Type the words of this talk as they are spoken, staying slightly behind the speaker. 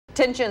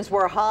Tensions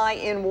were high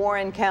in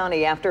Warren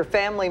County after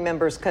family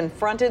members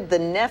confronted the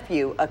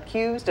nephew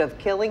accused of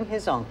killing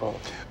his uncle.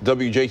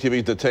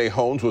 WJTV's Natay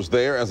Holmes was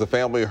there as the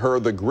family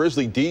heard the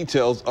grisly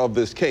details of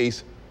this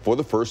case for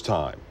the first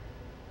time.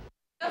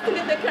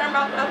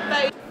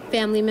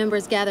 Family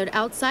members gathered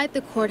outside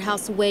the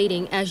courthouse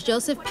waiting as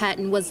Joseph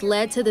Patton was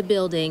led to the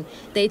building.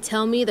 They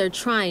tell me they're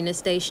trying to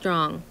stay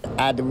strong.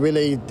 I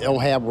really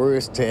don't have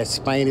words to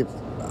explain it.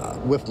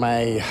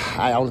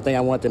 The only thing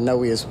I want to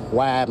know is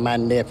why my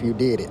nephew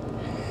did it.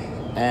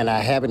 And I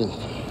haven't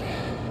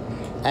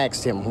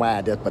asked him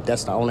why, but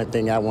that's the only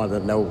thing I want to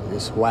know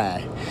is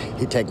why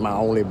he take my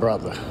only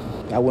brother.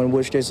 I wouldn't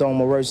wish this on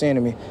my worst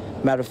enemy.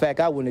 Matter of fact,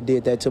 I wouldn't have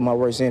did that to my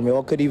worst enemy,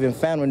 or could even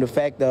fathom the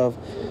fact of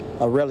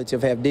a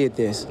relative have did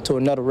this to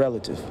another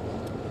relative.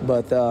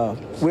 But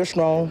we're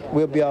strong,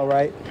 we'll be all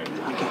right.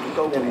 I can't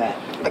go with that.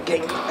 I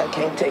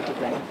can't take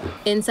it, man.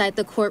 Inside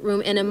the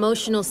courtroom, an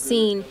emotional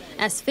scene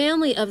as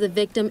family of the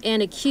victim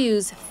and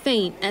accused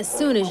faint as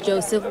soon as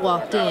Joseph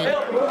walked in. Get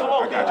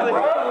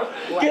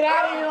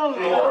out of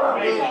here!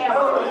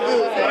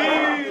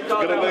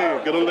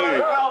 Get a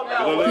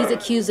leg. He's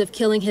accused of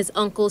killing his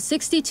uncle,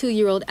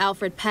 62-year-old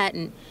Alfred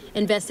Patton.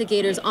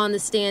 Investigators on the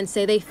stand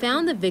say they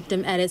found the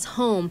victim at his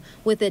home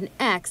with an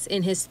axe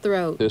in his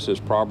throat. This is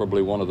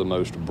probably one of the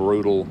most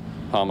brutal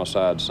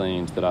homicide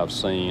scenes that I've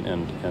seen,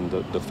 and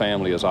the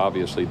family is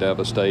obviously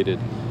devastated.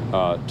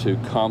 To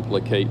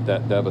complicate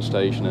that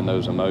devastation and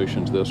those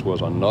emotions, this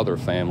was another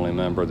family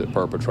member that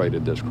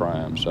perpetrated this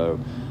crime. So,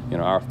 you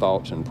know, our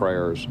thoughts and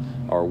prayers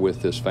are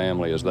with this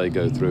family as they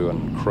go through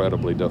an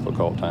incredibly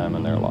difficult time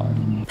in their life.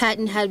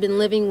 Patton had been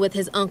living with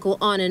his uncle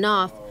on and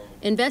off.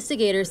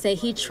 Investigators say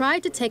he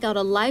tried to take out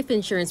a life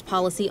insurance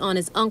policy on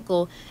his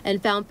uncle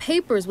and found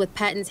papers with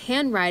Patton's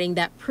handwriting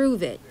that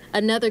prove it.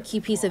 Another key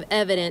piece of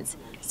evidence,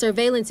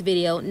 surveillance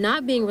video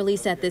not being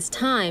released at this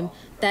time,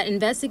 that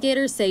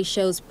investigators say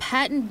shows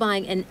Patton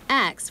buying an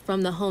axe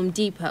from the Home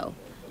Depot.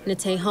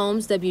 Natay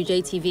Holmes,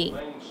 WJTV.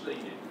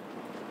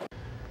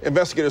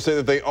 Investigators say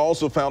that they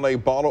also found a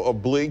bottle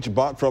of bleach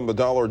bought from the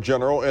Dollar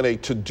General and a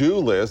to-do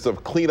list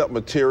of cleanup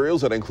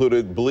materials that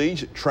included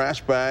bleach, trash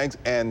bags,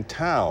 and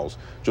towels.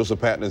 Joseph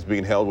Patton is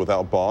being held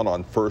without bond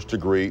on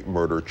first-degree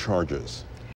murder charges.